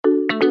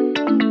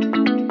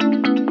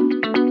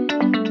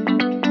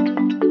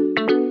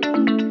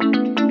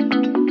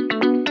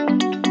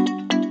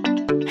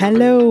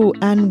Hello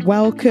and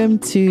welcome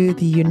to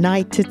the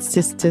United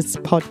Sisters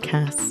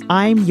podcast.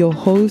 I'm your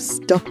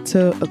host,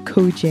 Dr.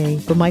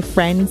 Okoje, but my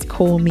friends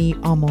call me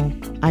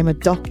Omo. I'm a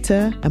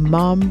doctor, a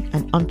mom,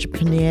 an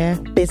entrepreneur,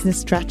 business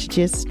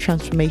strategist,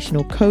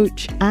 transformational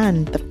coach,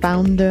 and the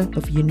founder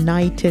of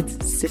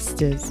United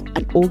Sisters,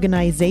 an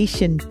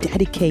organization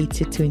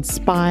dedicated to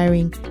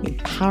inspiring,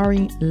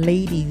 empowering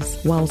ladies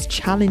whilst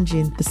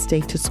challenging the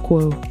status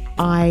quo.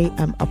 I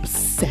am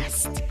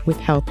obsessed with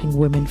helping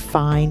women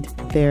find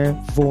their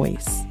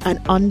voice and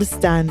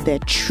understand their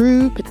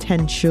true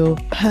potential,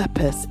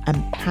 purpose,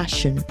 and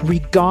passion,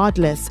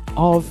 regardless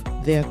of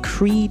their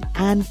creed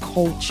and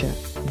culture.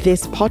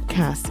 This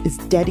podcast is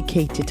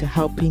dedicated to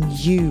helping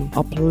you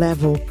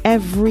up-level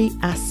every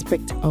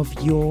aspect of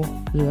your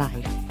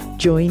life.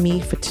 Join me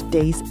for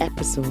today's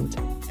episode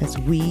as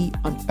we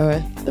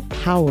unearth the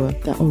power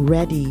that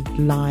already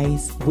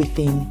lies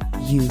within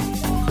you.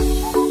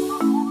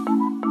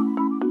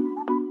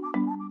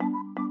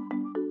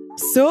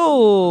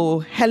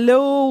 So,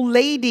 hello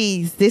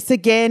ladies, this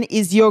again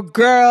is your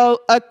girl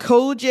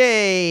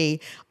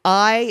Okoje.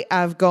 I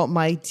have got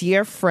my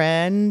dear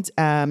friend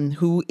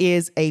who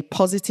is a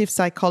positive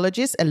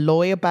psychologist, a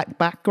lawyer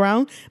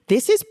background.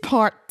 This is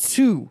part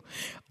 2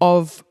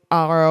 of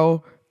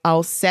our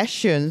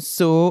session.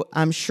 So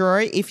I'm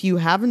sure if you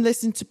haven't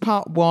listened to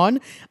part 1,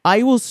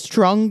 I will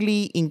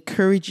strongly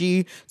encourage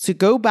you to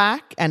go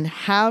back and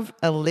have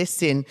a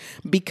listen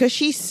because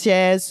she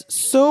shares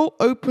so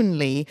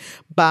openly.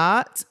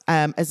 But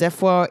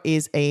Ezefua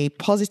is a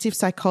positive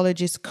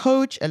psychologist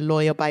coach, a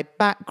lawyer by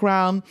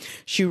background.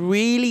 She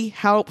really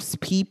helps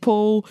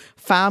people,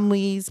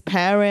 families,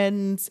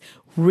 parents,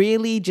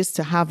 really just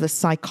to have the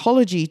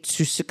psychology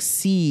to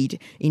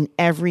succeed in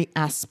every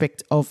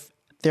aspect of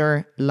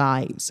their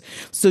lives.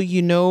 So,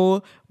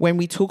 when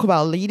we talk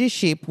about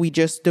leadership, we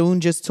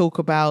don't just talk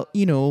about,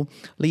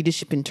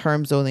 leadership in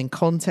terms or in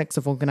context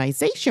of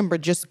organization,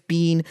 but just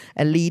being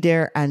a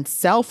leader and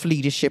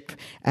self-leadership,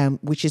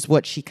 which is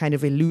what she kind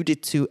of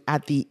alluded to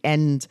at the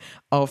end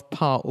of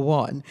part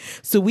 1.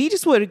 So we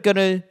just were going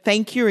to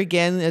thank you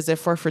again,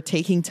 Ezefua, for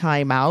taking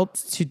time out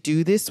to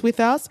do this with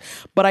us.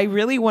 But I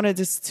really wanted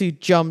us to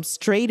jump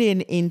straight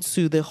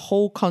into the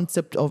whole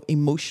concept of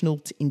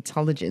emotional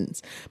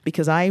intelligence,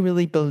 because I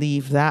really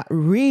believe that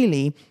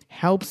really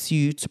helps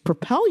you to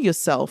propel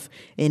yourself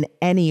in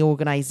any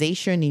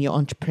organization, in your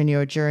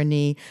entrepreneurial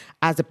journey,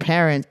 as a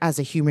parent, as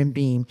a human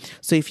being.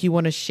 So if you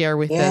want to share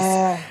with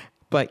us,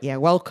 but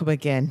welcome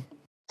again.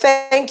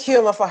 Thank you,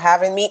 Emma, for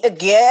having me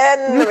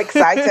again. I'm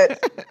excited.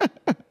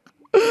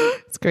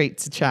 It's great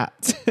to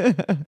chat.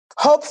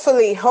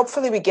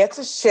 Hopefully we get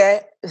to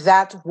share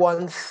that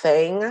one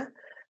thing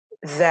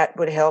that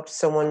would help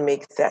someone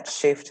make that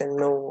shift and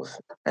move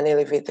and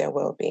elevate their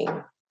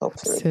well-being.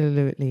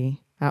 Hopefully.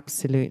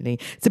 Absolutely.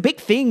 It's a big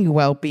thing,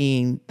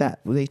 well-being, that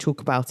they talk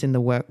about in the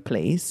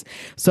workplace.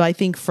 So I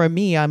think for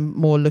me, I'm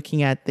more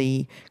looking at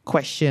the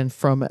question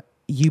from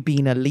you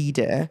being a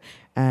leader.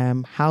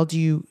 How do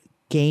you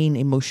gain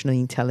emotional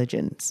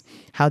intelligence?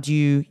 How do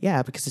you,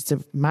 because it's a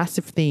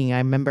massive thing. I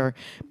remember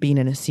being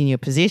in a senior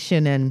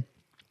position and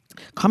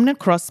coming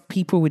across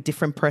people with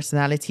different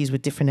personalities,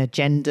 with different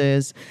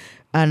agendas.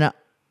 And I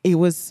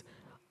was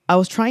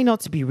trying not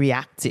to be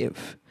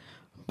reactive.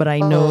 But I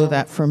know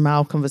that from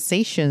our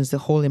conversations, the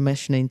whole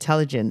emotional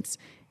intelligence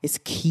is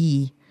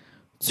key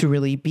to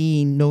really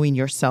knowing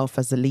yourself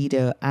as a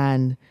leader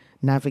and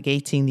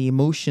navigating the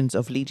emotions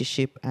of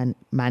leadership and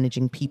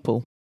managing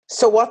people.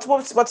 So what's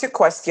your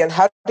question?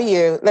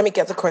 Let me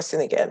get the question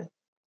again.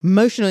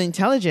 Emotional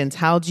intelligence.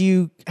 How do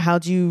you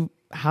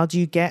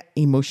get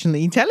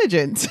emotionally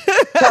intelligent?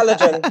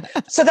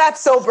 So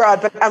that's so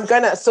broad,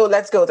 but so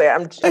let's go there.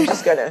 I'm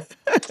just gonna.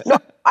 No,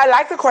 I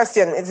like the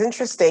question. It's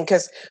interesting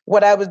because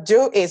what I would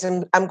do is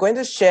I'm going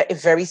to share a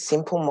very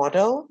simple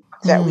model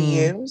that we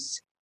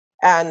use,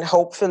 and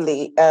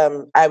hopefully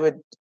I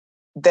would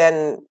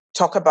then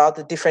talk about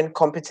the different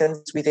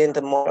competencies within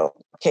the model.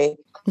 Okay.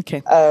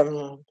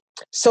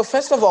 So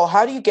first of all,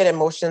 how do you get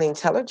emotionally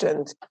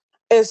intelligent?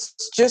 It's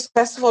just,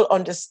 first of all,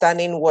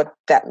 understanding what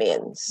that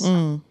means.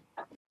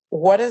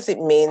 What does it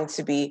mean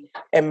to be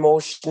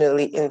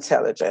emotionally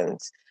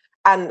intelligent?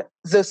 And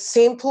the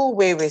simple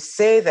way we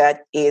say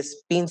that is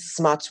being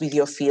smart with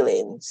your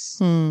feelings.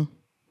 And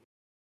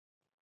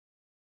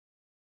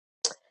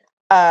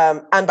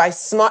by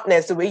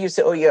smartness, the way you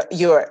say,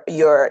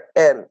 you're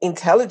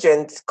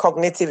intelligent,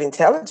 cognitive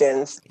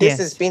intelligence, this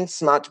is being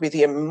smart with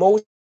your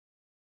emotions.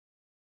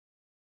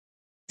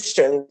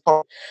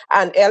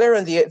 And earlier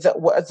in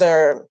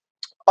the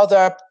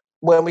other,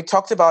 when we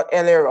talked about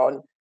earlier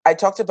on, I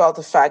talked about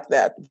the fact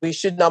that we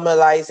should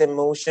normalize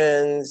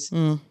emotions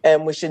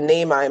and we should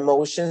name our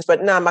emotions.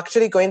 But now I'm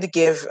actually going to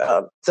give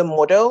share the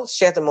model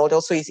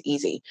so it's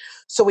easy.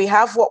 So we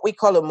have what we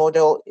call a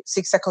model,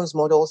 6 seconds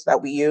models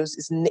that we use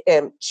is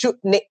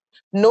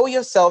know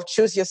yourself,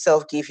 choose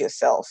yourself, give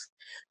yourself.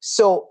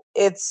 So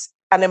it's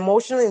an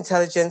emotional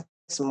intelligence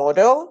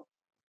model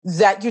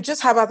that you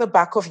just have at the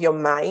back of your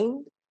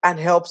mind and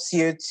helps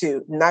you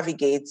to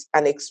navigate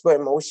and explore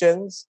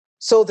emotions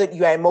so that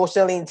you are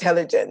emotionally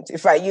intelligent.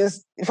 If I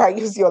use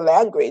your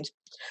language.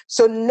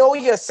 So know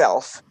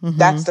yourself.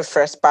 That's the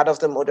first part of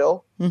the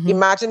model.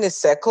 Imagine a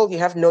circle. You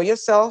have know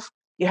yourself,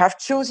 you have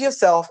choose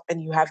yourself,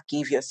 and you have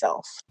give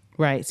yourself.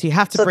 Right. So you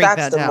have to So break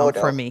that's that the down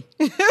model. for me.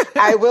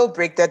 I will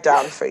break that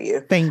down for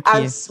you. Thank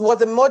and you. what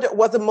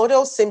the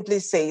model simply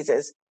says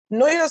is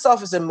know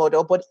yourself as a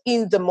model, but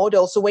in the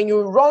model, so when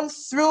you run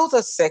through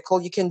the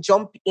circle, you can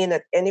jump in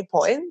at any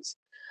point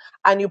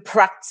and you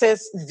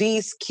practice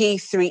these key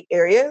 3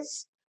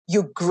 areas,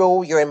 you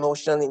grow your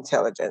emotional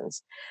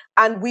intelligence.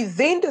 And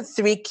within the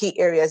 3 key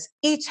areas,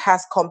 each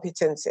has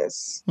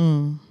competences.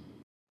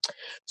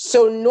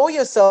 So know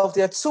yourself.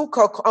 There are 2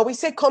 and we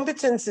say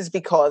competencies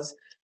because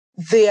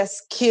they are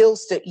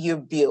skills that you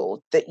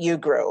build, that you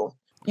grow.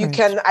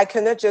 I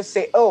cannot just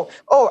say, oh,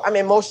 I'm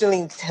emotionally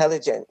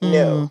intelligent.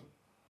 No.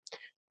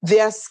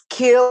 There are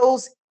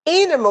skills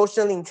in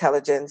emotional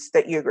intelligence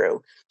that you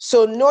grow.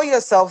 So know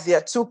yourself. There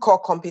are 2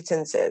 core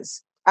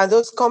competences. And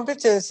those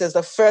competences,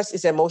 the first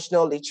is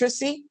emotional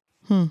literacy,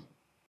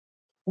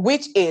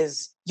 which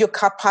is your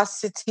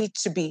capacity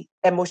to be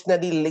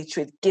emotionally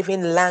literate,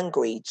 giving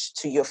language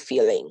to your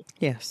feeling.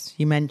 Yes,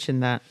 you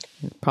mentioned that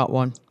in part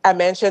 1. I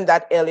mentioned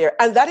that earlier.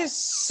 And that is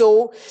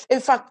so,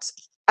 in fact,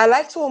 I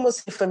like to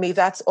almost say for me,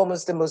 that's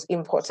almost the most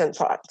important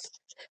part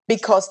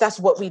because that's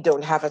what we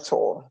don't have at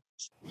all.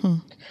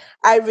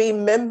 I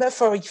remember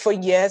for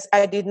years,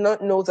 I did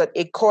not know that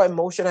a core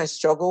emotion I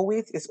struggle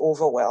with is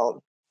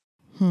overwhelm.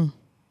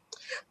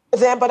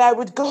 But I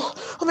would go,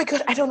 oh my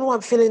God, I don't know how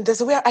I'm feeling.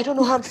 There's a way I don't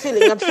know how I'm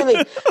feeling.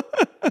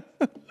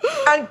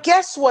 And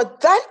guess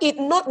what? That is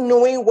not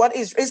knowing what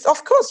is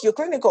of course, you're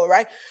clinical,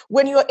 right?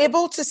 When you're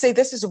able to say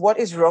this is what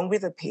is wrong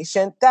with the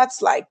patient,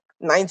 that's like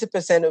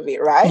 90% of it,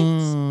 right?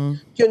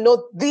 You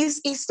know, this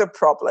is the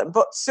problem.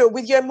 But so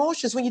with your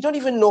emotions, when you don't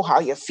even know how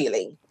you're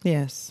feeling,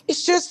 yes,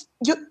 it's just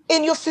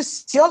in your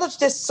physiology,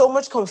 there's so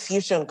much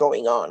confusion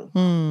going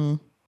on.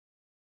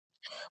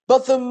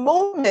 But the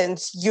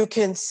moment you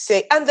can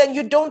say, and then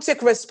you don't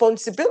take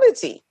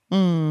responsibility,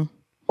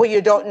 or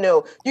you don't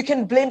know, you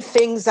can blame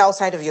things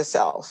outside of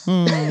yourself.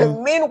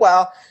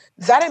 Meanwhile,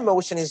 that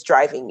emotion is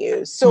driving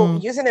you. So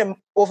using an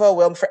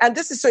overwhelm and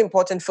this is so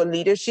important for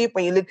leadership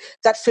when you live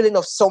that feeling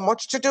of so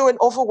much to do and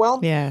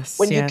overwhelmed. Yes,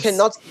 when you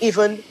cannot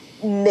even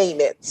name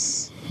it.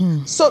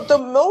 So the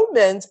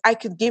moment I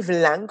could give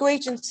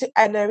language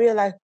and I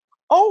realize,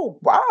 oh,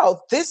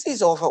 wow, this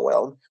is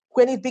overwhelmed.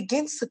 When it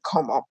begins to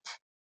come up,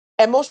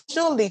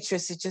 emotional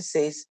literacy just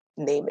says,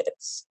 name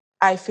it.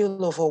 I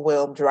feel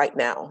overwhelmed right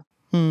now.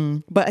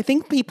 But I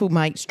think people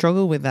might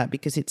struggle with that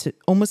because it's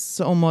almost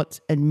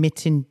somewhat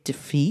admitting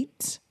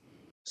defeat.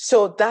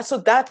 So that's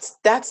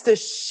the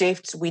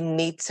shift we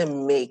need to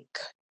make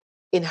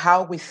in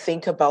how we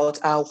think about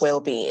our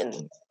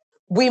well-being.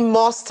 We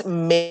must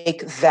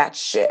make that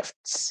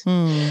shift.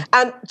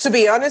 And to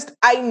be honest,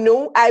 I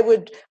know I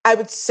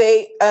would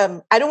say,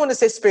 I don't want to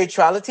say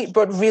spirituality,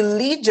 but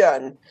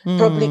religion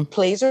probably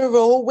plays a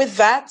role with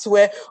that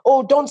where,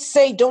 don't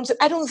say.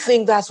 I don't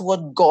think that's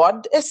what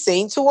God is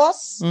saying to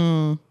us.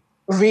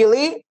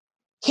 Really?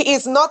 He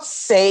is not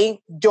saying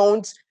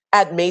don't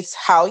admit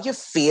how you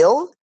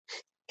feel.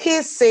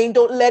 He's saying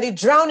don't let it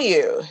drown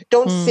you.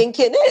 Don't sink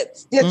in it.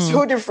 They're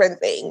 2 different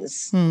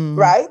things,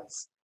 right?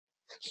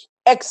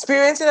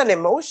 Experiencing an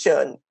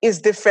emotion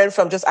is different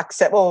from just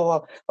accept,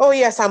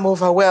 yes, I'm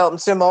overwhelmed.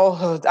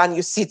 And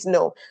you sit,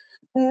 no.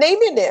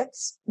 Naming it,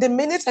 the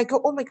minute I go,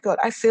 oh my God,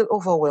 I feel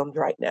overwhelmed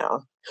right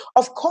now.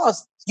 Of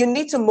course, you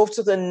need to move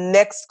to the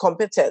next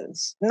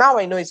competence. Now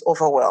I know it's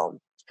overwhelmed.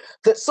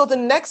 So the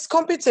next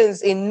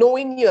competence in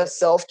knowing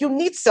yourself, you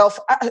need self.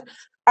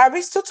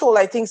 Aristotle,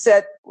 I think,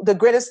 said the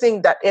greatest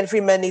thing that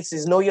every man needs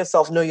is know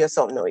yourself, know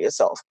yourself, know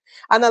yourself.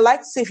 And I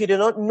like to say, if you do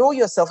not know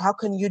yourself, how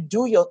can you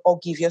do or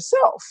give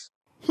yourself?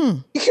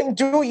 You can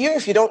do you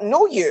if you don't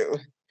know you.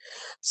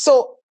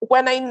 So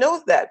when I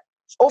know that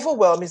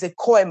overwhelm is a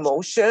core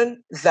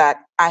emotion that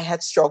I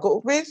had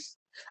struggled with,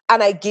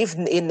 and I give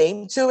a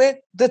name to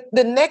it,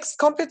 the next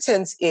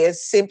competence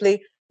is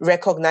simply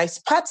recognize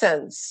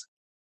patterns.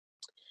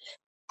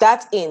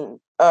 That in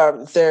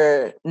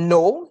the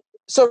know.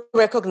 So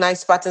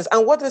recognize patterns.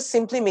 And what this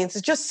simply means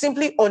is just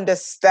simply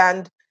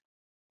understand,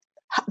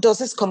 does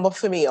this come up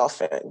for me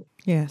often?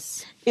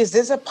 Yes. Is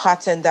this a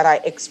pattern that I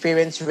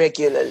experience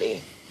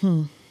regularly?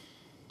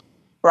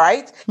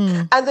 Right?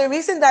 And the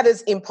reason that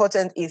is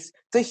important is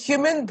the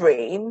human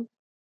brain,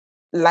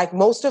 like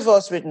most of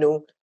us would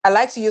know, I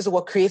like to use the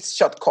word creates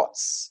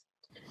shortcuts.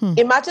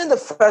 Imagine the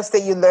first day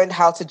you learned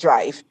how to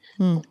drive.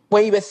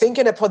 When you were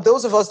thinking about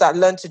those of us that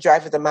learned to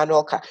drive with a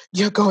manual car,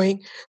 you're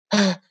going,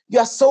 you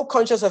are so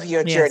conscious of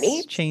your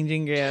journey.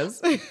 Changing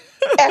gears.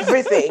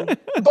 Everything.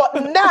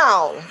 But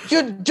now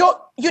you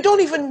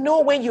don't even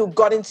know when you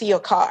got into your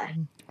car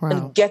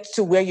and get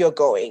to where you're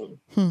going.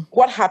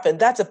 What happened?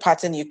 That's a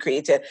pattern you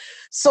created.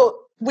 So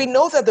we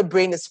know that the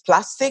brain is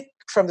plastic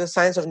from the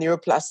science of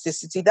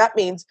neuroplasticity. That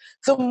means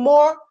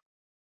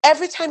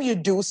every time you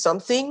do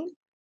something,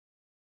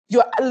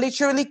 you're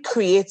literally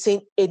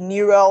creating a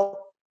neural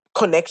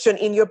connection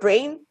in your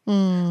brain.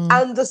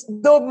 And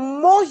the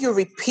more you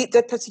repeat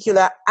that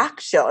particular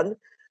action,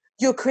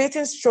 you're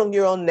creating strong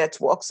neural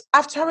networks.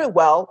 After a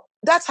while,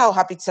 that's how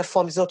habits are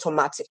formed, is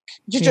automatic.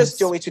 You just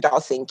do it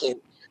without thinking.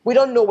 We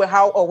don't know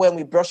how or when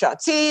we brush our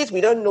teeth.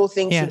 We don't know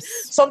things.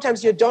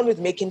 Sometimes you're done with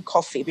making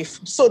coffee.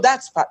 So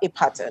that's a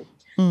pattern.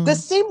 The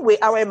same way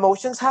our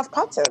emotions have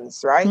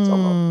patterns, right?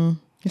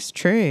 It's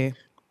true.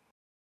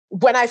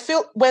 When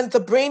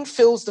the brain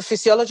feels the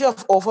physiology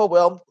of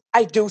overwhelm,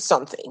 I do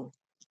something.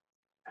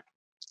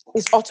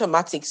 It's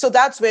automatic. So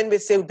that's when we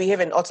say we behave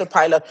in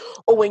autopilot.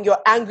 Or when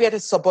you're angry at a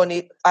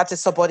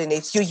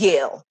subordinate, you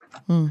yell.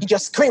 You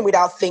just scream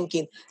without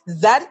thinking.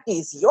 That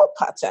is your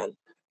pattern.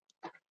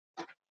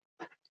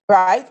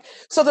 Right?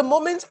 So the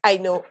moment I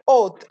know,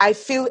 I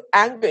feel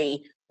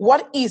angry,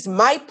 what is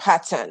my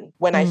pattern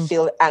when I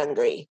feel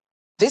angry?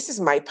 This is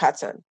my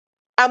pattern.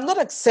 I'm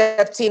not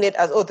accepting it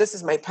as, this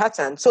is my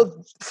pattern.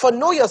 So for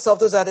know yourself,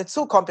 those are the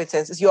two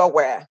competencies. You're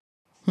aware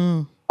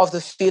of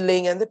the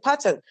feeling and the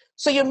pattern.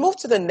 So you move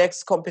to the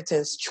next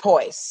competence,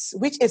 choice,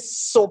 which is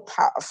so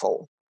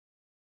powerful.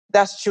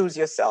 That's choose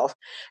yourself.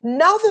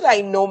 Now that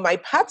I know my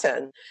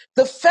pattern,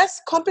 the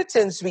first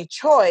competence with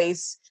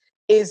choice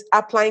is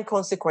applying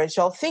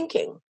consequential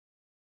thinking.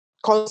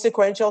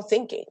 Consequential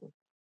thinking.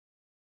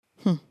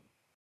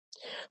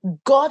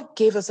 God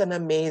gave us an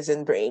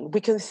amazing brain.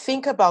 We can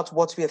think about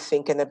what we're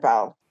thinking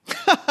about.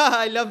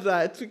 I love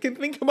that. We can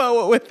think about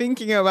what we're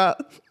thinking about.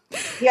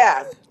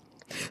 Yeah.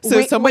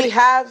 So we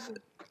have...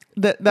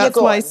 That's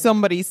why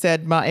somebody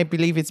said, I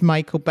believe it's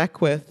Michael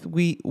Beckwith,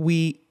 we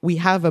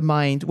have a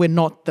mind, we're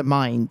not the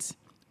mind,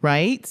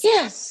 right?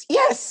 Yes,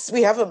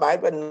 we have a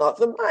mind, but not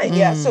the mind.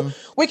 Yeah, so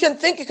you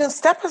can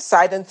step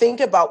aside and think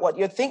about what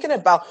you're thinking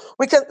about.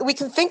 We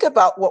can think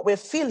about what we're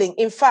feeling.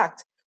 In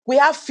fact, we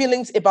have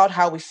feelings about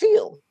how we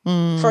feel.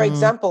 For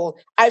example,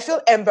 I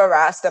feel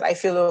embarrassed that I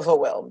feel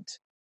overwhelmed.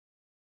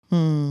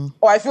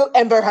 Or I feel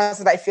embarrassed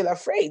and I feel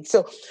afraid.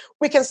 So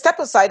we can step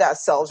aside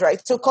ourselves, right?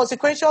 So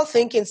consequential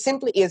thinking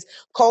simply is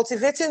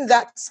cultivating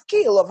that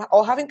skill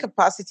or having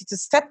capacity to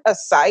step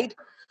aside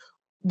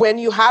when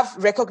you have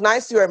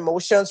recognized your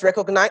emotions,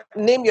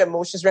 name your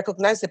emotions,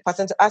 recognize the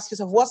pattern, to ask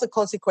yourself, what's the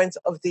consequence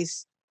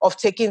of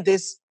taking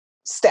this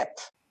step?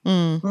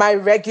 My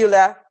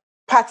regular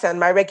pattern,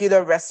 my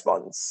regular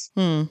response.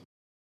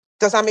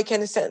 Does that make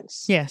any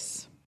sense?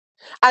 Yes.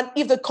 And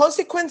if the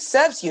consequence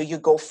serves you, you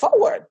go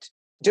forward.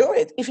 Do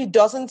it. If it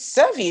doesn't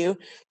serve you,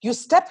 you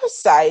step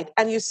aside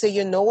and you say,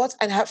 you know what?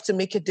 I have to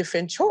make a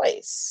different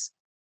choice.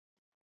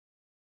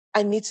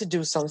 I need to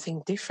do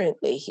something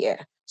differently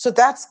here. So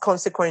that's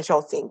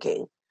consequential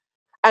thinking.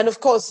 And of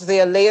course,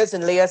 there are layers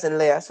and layers and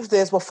layers of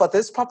this. Well, for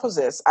these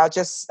purposes,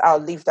 I'll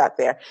leave that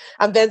there.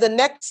 And then the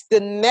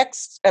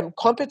next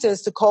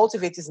competence to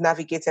cultivate is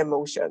navigate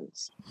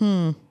emotions.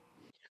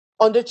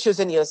 Under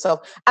choosing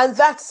yourself. And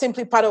that's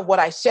simply part of what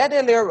I shared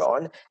earlier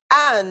on.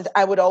 And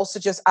I would also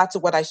just add to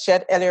what I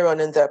shared earlier on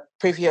in the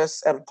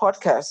previous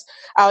podcast.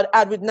 I would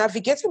add with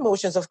navigate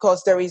emotions, of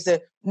course, there is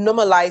a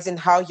normalizing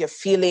how you're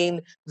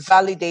feeling,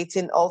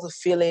 validating all the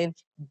feeling,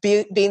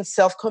 being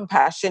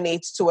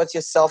self-compassionate towards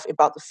yourself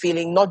about the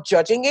feeling, not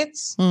judging it,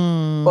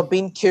 but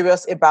being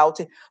curious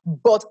about it.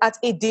 But at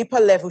a deeper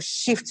level,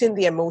 shifting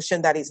the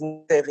emotion that is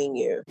serving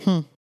you.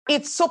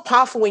 It's so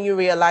powerful when you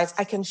realize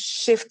I can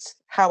shift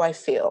how I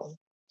feel.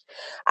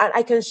 And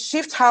I can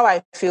shift how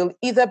I feel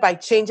either by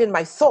changing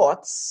my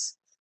thoughts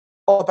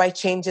or by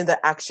changing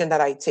the action that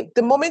I take.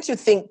 The moment you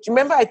think,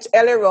 remember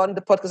earlier on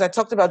the podcast, I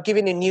talked about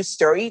giving a new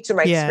story to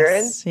my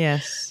experience?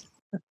 Yes.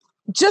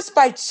 Just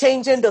by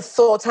changing the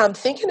thought I'm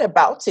thinking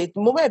about it, the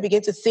moment I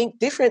begin to think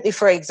differently,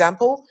 for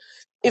example,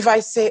 if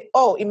I say,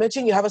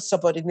 imagine you have a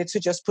subordinate who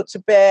just put to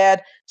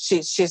bed,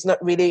 she's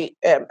not really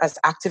as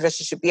active as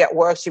she should be at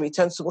work, she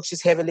returns to work,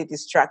 she's heavily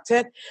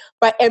distracted.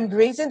 By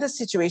embracing the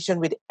situation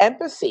with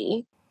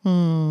empathy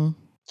and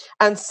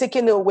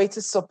seeking a way to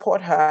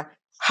support her,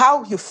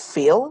 how you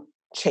feel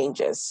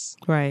changes.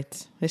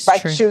 Right. It's by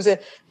true. Choosing,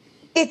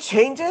 it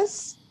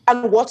changes,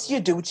 and what you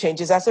do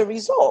changes as a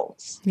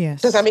result.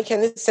 Yes. Does that make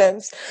any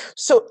sense?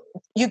 So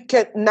you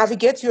can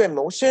navigate your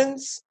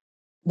emotions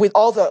with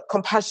all the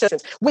compassion.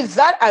 With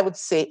that, I would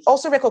say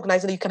also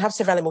recognizing that you can have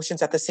several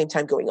emotions at the same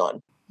time going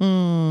on.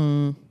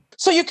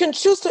 So you can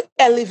choose to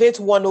elevate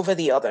one over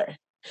the other.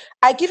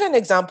 I give an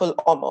example,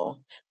 Omo.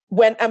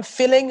 When I'm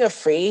feeling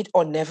afraid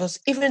or nervous,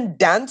 even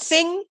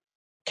dancing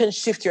can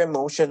shift your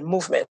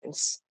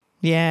movements.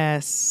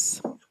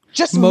 Yes.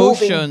 Just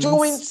Motions.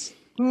 doing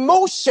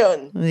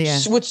motion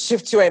would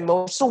shift your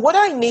emotion. So what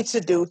I need to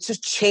do to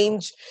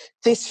change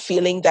this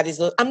feeling that is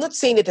not, I'm not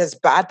saying it as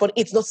bad, but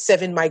it's not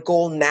serving my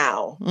goal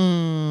now.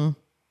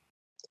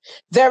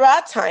 There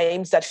are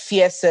times that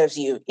fear serves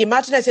you.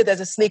 Imagine I say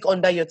there's a snake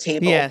under your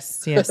table.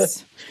 Yes.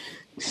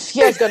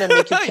 Fear is going to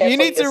make you care you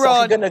for need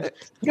yourself. to run.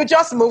 You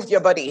just moved your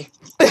body.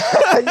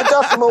 You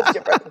just moved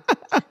your body.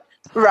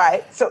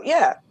 Right. So,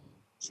 yeah.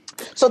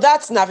 So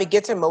that's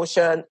navigate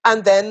emotion.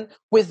 And then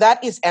with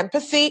that is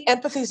empathy.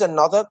 Empathy is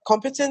another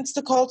competence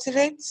to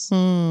cultivate.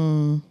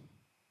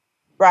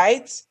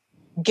 Right?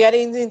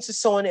 getting into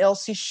someone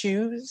else's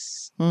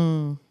shoes,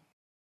 Mm.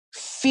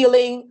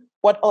 feeling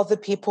what other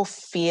people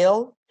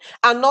feel,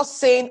 and not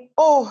saying,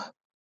 oh,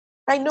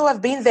 I know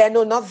I've been there.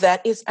 No, not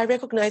that. Is I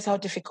recognize how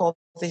difficult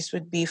this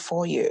would be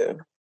for you,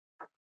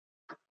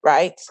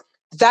 right?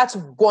 That's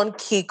one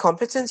key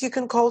competence you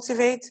can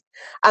cultivate.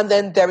 And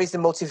then there is the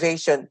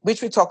motivation,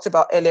 which we talked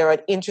about earlier, an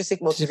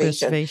intrinsic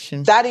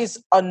motivation. That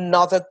is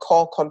another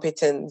core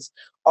competence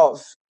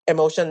of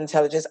emotional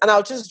intelligence. And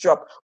I'll just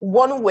drop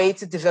one way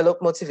to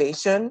develop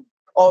motivation,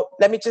 or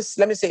let me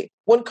say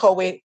one core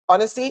way,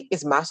 honestly,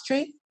 is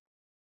mastery.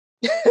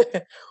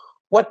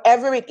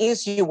 Whatever it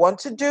is you want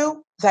to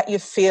do that you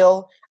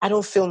feel, I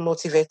don't feel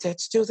motivated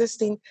to do this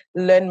thing,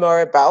 learn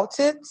more about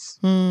it.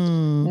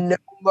 Know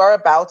more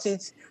about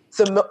it,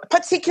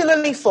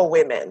 particularly for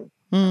women.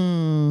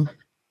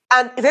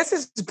 And this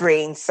is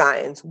brain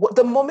science.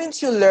 The moment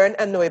you learn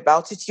and know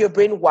about it, your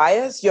brain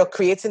wires, you're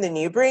creating a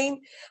new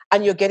brain,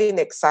 and you're getting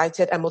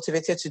excited and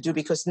motivated to do,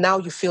 because now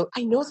you feel,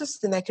 I know this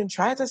thing, I can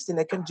try this thing,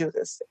 I can do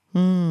this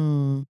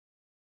thing.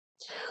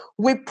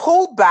 We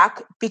pull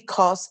back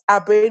because our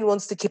brain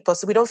wants to keep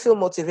us, we don't feel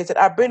motivated.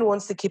 Our brain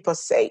wants to keep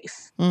us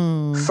safe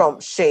from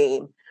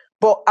shame.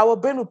 But our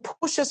brain will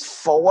push us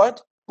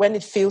forward when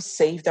it feels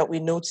safe that we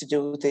know to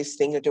do this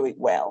thing or do it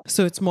well.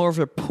 So it's more of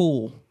a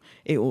pull.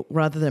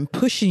 Rather than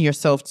pushing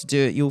yourself to do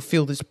it, you'll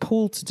feel this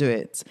pull to do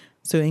it.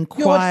 So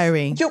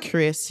inquiring,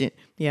 curious,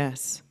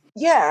 yes.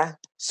 Yeah.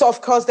 So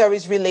of course there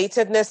is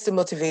relatedness to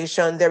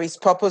motivation, there is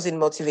purpose in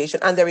motivation,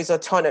 and there is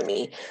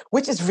autonomy,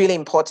 which is really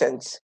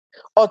important.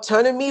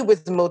 Autonomy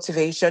with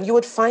motivation, you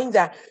would find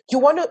that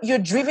you're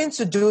driven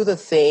to do the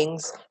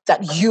things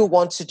that you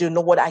want to do,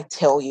 not what I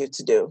tell you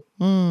to do.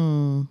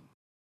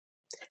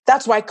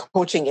 That's why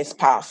coaching is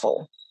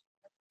powerful.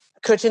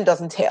 Coaching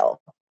doesn't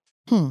tell.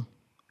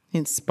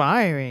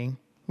 Inspiring.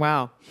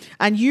 Wow.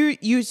 And you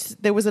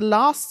there was a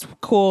last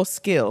core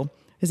skill.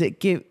 Is it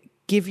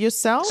give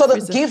yourself? So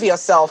give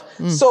yourself.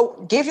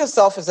 So give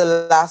yourself is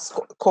the last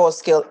core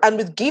skill. And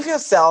with give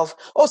yourself,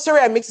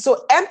 I mixed it.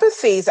 So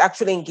empathy is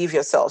actually in give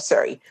yourself,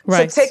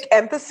 Right. So take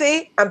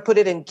empathy and put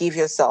it in give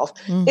yourself.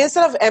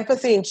 Instead of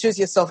empathy and choose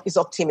yourself is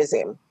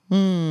optimism.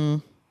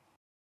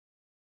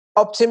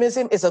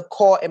 Optimism is a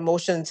core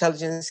emotional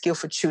intelligence skill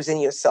for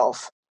choosing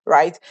yourself,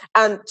 right?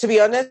 And to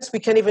be honest, we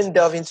can't even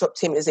delve into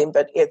optimism,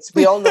 but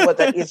we all know what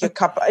that is.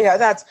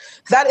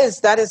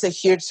 That is a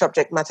huge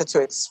subject matter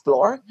to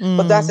explore,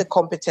 but that's a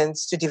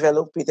competence to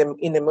develop with them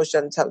in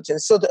emotional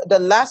intelligence. So the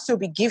last two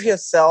be give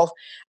yourself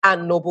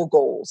and noble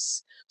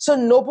goals. So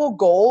noble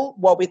goal,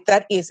 what with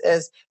that is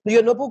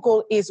your noble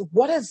goal is,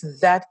 what is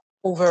that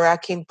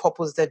overarching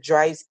purpose that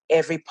drives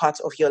every part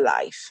of your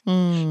life?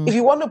 If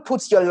you want to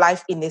put your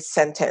life in a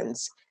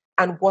sentence,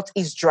 and what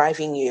is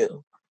driving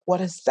you? What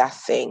is that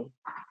thing?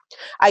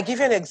 I give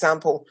you an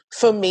example.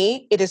 For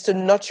me, it is to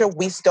nurture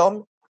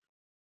wisdom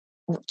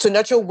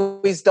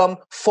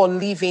for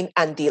living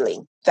and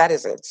dealing. That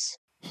is it.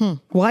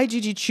 Why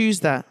did you choose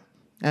that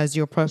as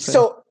your purpose?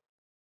 So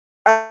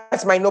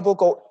that's my noble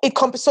goal.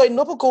 So a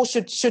noble goal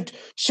should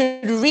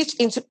reach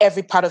into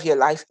every part of your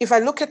life. If I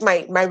look at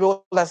my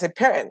role as a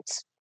parent,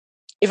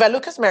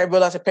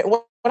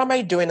 what am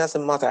I doing as a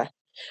mother?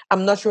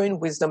 I'm nurturing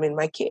wisdom in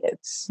my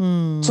kids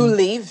to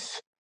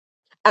live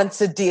and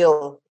to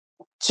deal,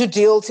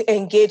 to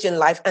engage in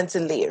life and to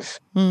live.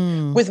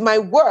 With my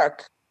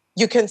work,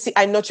 you can see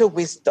I nurture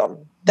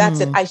wisdom.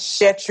 That's it. I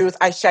share truth.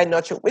 I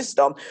nurture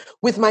wisdom.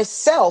 With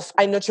myself,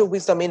 I nurture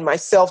wisdom in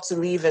myself to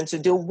live and to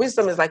do.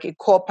 Wisdom is like a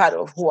core part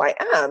of who I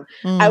am.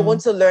 I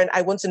want to learn.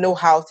 I want to know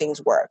how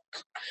things work.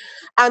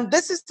 And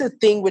this is the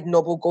thing with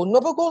noble goal.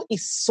 Noble goal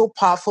is so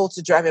powerful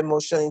to drive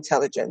emotional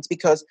intelligence,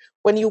 because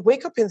when you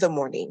wake up in the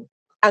morning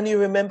and you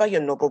remember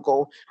your noble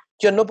goal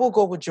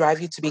will drive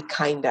you to be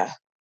kinder.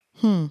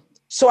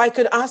 So I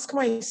could ask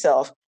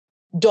myself,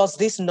 does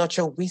this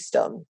nurture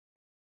wisdom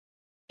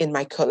in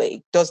my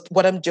colleague? Does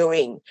what I'm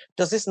doing,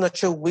 does this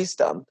nurture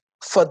wisdom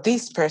for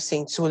this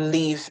person to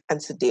live and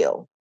to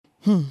deal?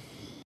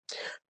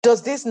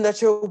 Does this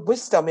nurture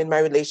wisdom in my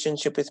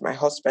relationship with my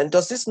husband?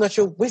 Does this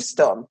nurture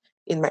wisdom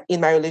in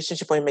my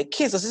relationship with my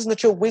kids? Does this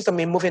nurture wisdom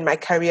in moving my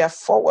career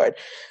forward?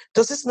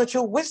 Does this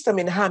nurture wisdom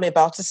in how I'm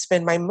about to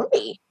spend my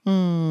money?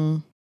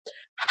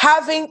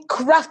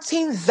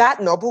 Crafting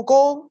that noble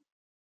goal,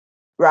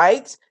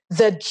 right,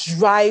 that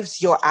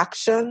drives your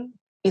action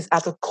is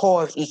at the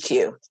core of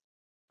EQ.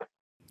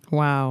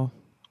 Wow.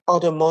 Or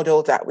the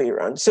model that we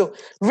run. So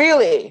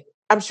really,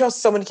 I'm sure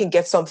someone can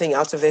get something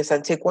out of this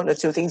and take one or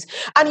two things.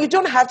 And you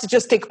don't have to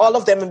just take all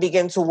of them and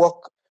begin to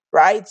work,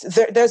 right?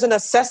 There's an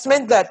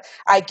assessment that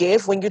I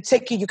gave. When you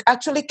take it, you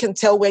actually can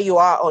tell where you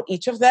are on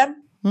each of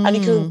them and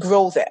you can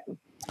grow them.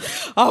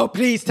 Oh,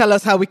 please tell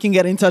us how we can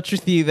get in touch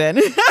with you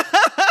then.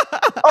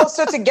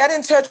 So to get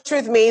in touch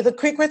with me, the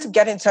quick way to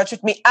get in touch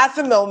with me at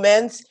the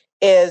moment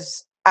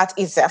is at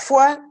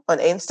Izefwa on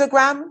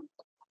Instagram,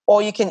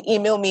 or you can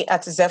email me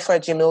at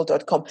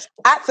zefwa@gmail.com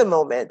at the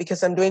moment,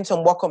 because I'm doing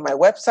some work on my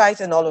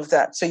website and all of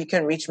that. So you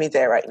can reach me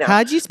there right now.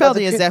 How do you spell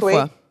the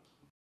Izefwa?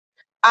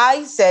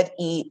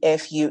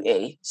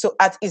 IZEFUA. So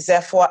at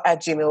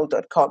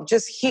izefua@gmail.com.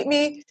 Just hit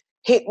me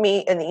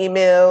an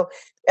email.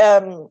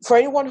 For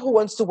anyone who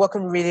wants to work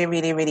on really,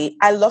 really, really,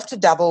 I love to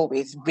dabble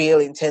with real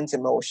intense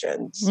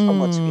emotions, to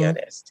be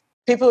honest.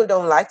 People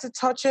don't like to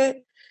touch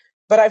it,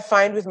 but I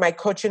find with my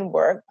coaching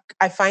work,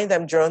 I find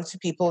I'm drawn to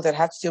people that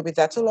have to deal with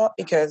that a lot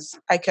because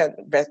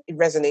it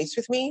resonates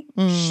with me.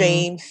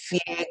 Shame,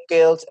 fear,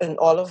 guilt, and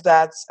all of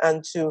that.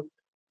 And to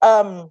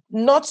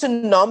not to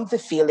numb the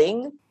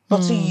feeling,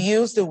 but to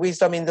use the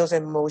wisdom in those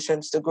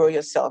emotions to grow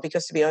yourself,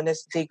 because to be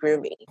honest, they grew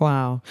me.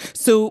 Wow.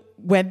 So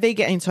when they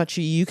get in touch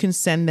with you, you can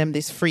send them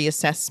this free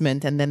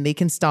assessment and then they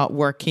can start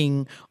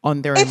working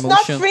on their emotions.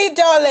 It's not free,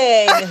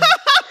 darling.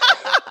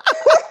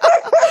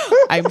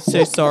 I'm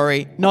so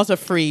sorry. Not a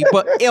free,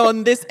 but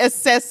on this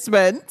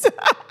assessment.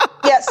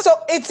 Yeah, so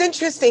it's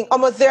interesting.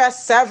 There are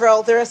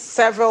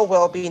several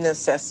well-being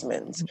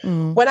assessments.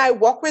 When I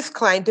work with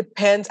clients,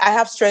 depends. I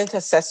have strength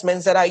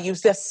assessments that I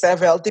use. There's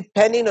several,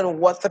 depending on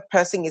what the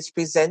person is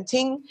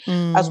presenting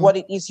as what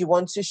it is you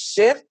want to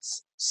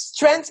shift.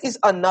 Strength is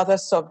another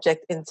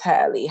subject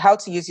entirely. How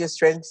to use your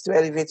strengths to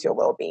elevate your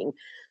well-being.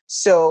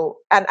 So,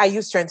 and I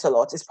use strengths a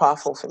lot. It's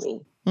powerful for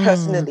me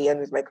personally and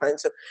with my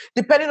clients. So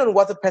depending on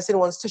what the person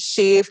wants to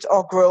shift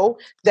or grow,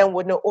 then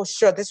we'll know, oh,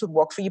 sure, this would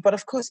work for you. But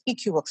of course,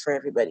 EQ works for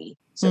everybody.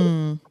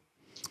 So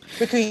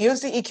we could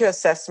use the EQ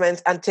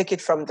assessment and take it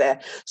from there.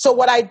 So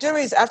what I do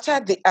is after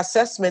the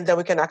assessment, then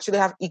we can actually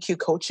have EQ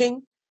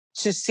coaching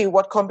to see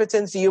what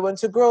competence do you want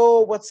to grow,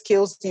 what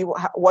skills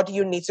what do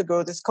you need to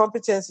grow these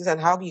competencies,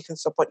 and how you can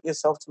support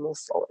yourself to move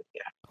forward.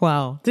 Yeah.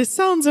 Wow, this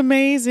sounds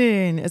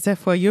amazing.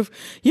 Ezefua,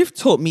 you've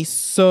taught me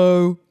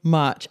so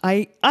much.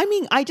 I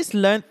mean, I just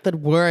learned the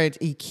word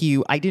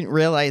EQ. I didn't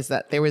realize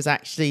that there was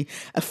actually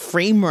a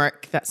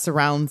framework that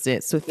surrounds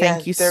it. So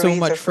thank you so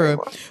much for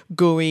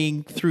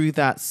going through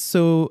that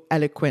so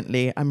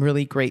eloquently. I'm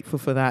really grateful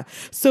for that.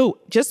 So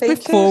just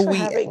before we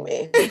having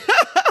me.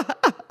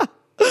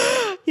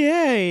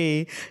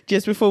 Yay.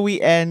 Just before we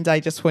end,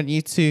 I just want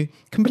you to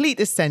complete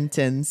this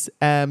sentence.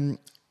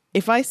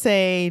 If I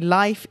say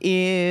life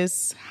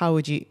is, how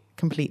would you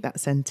complete that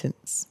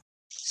sentence?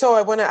 So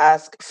I want to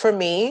ask, for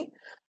me,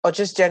 or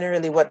just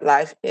generally what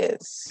life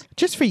is?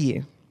 Just for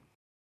you.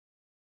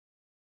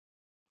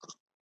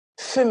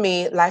 For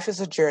me, life is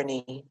a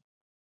journey.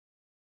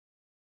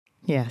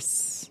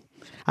 Yes.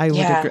 I would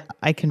agree.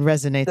 I can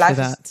resonate with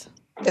that.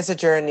 It's a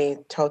journey,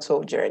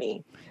 total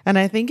journey. And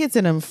I think it's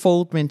an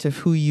unfoldment of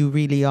who you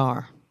really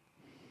are.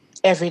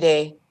 Every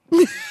day.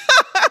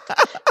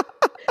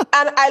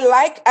 And I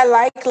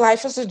like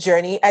life as a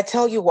journey. I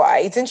tell you why.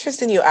 It's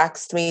interesting you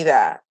asked me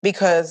that,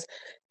 because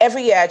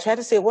every year I try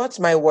to say, what's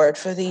my word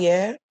for the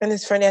year? And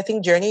it's funny, I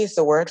think journey is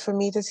the word for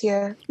me this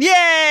year.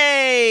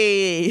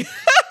 Yay!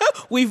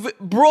 We've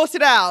brought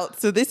it out.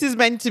 So this is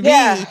meant to be.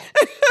 Yeah.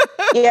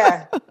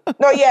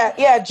 No,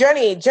 yeah.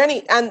 Journey.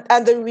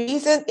 And the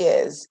reason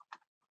is,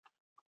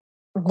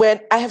 when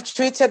I have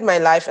treated my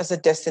life as a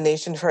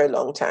destination for a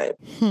long time,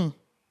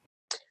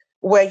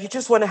 where you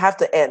just want to have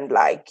the end,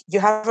 like you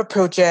have a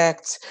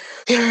project,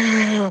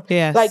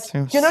 like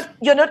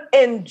you're not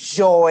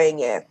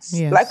enjoying it.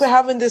 Yes. Like we're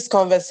having this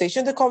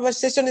conversation. The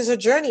conversation is a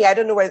journey. I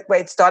don't know where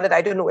it started.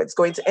 I don't know where it's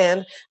going to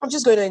end. I'm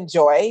just going to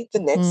enjoy the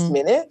next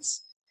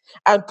minutes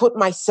and put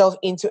myself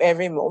into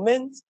every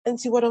moment and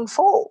see what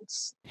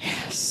unfolds.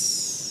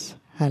 Yes,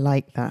 I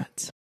like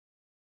that.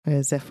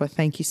 Ezefua,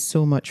 thank you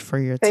so much for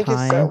your time. Thank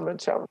you so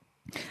much.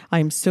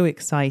 I'm so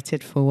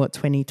excited for what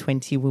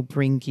 2020 will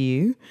bring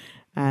you.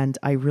 And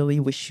I really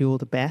wish you all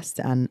the best.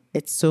 And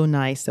it's so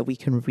nice that we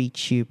can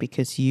reach you,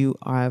 because you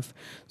have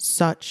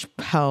such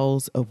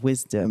pearls of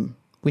wisdom,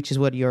 which is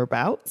what you're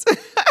about.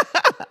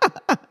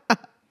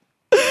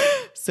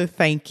 So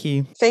thank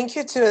you. Thank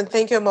you too. And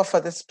thank you, Emma, for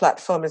this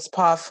platform. It's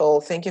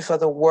powerful. Thank you for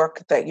the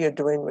work that you're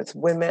doing with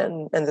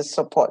women and the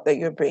support that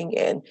you're bringing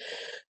in.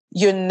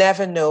 You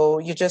never know.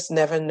 You just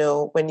never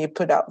know when you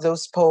put out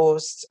those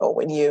posts or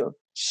when you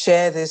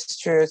share this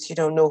truth. You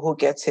don't know who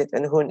gets it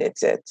and who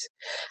needs it.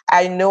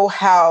 I know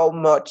how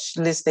much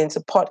listening to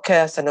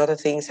podcasts and other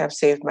things have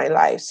saved my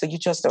life. So you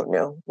just don't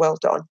know. Well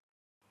done.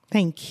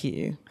 Thank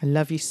you. I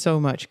love you so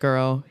much,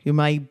 girl. You're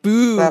my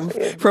boo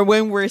from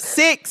when we're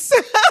 6.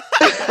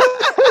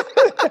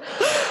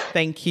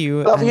 Thank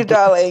you. Love you,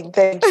 darling.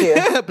 Thank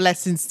you.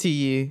 Blessings to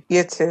you.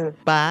 You too.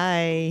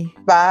 Bye.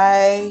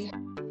 Bye.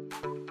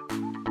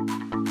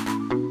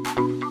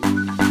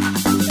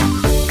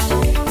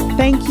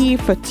 Thank you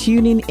for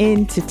tuning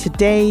in to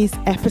today's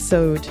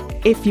episode.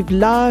 If you've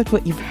loved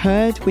what you've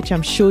heard, which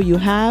I'm sure you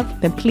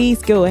have, then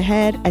please go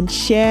ahead and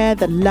share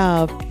the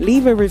love,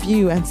 leave a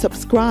review and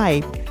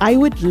subscribe. I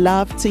would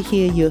love to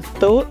hear your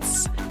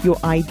thoughts, your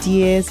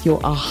ideas,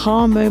 your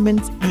aha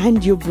moments,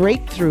 and your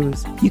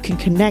breakthroughs. You can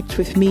connect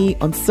with me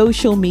on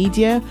social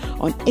media,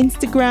 on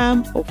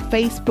Instagram or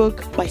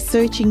Facebook by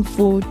searching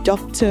for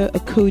Dr.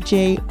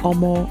 Okoje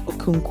Omo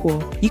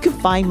Okonkwo. You can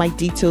find my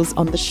details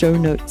on the show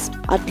notes.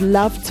 I'd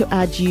love to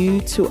add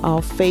you to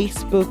our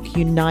Facebook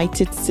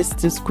United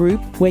Sisters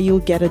group, where you'll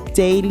get a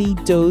daily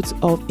dose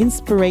of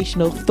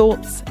inspirational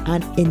thoughts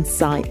and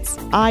insights.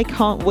 I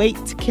can't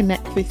wait to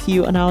connect with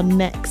you on our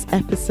next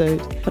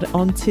episode. But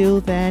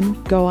until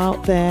then, go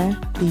out there,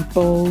 be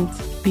bold,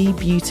 be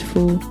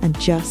beautiful, and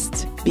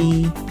just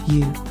be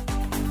you.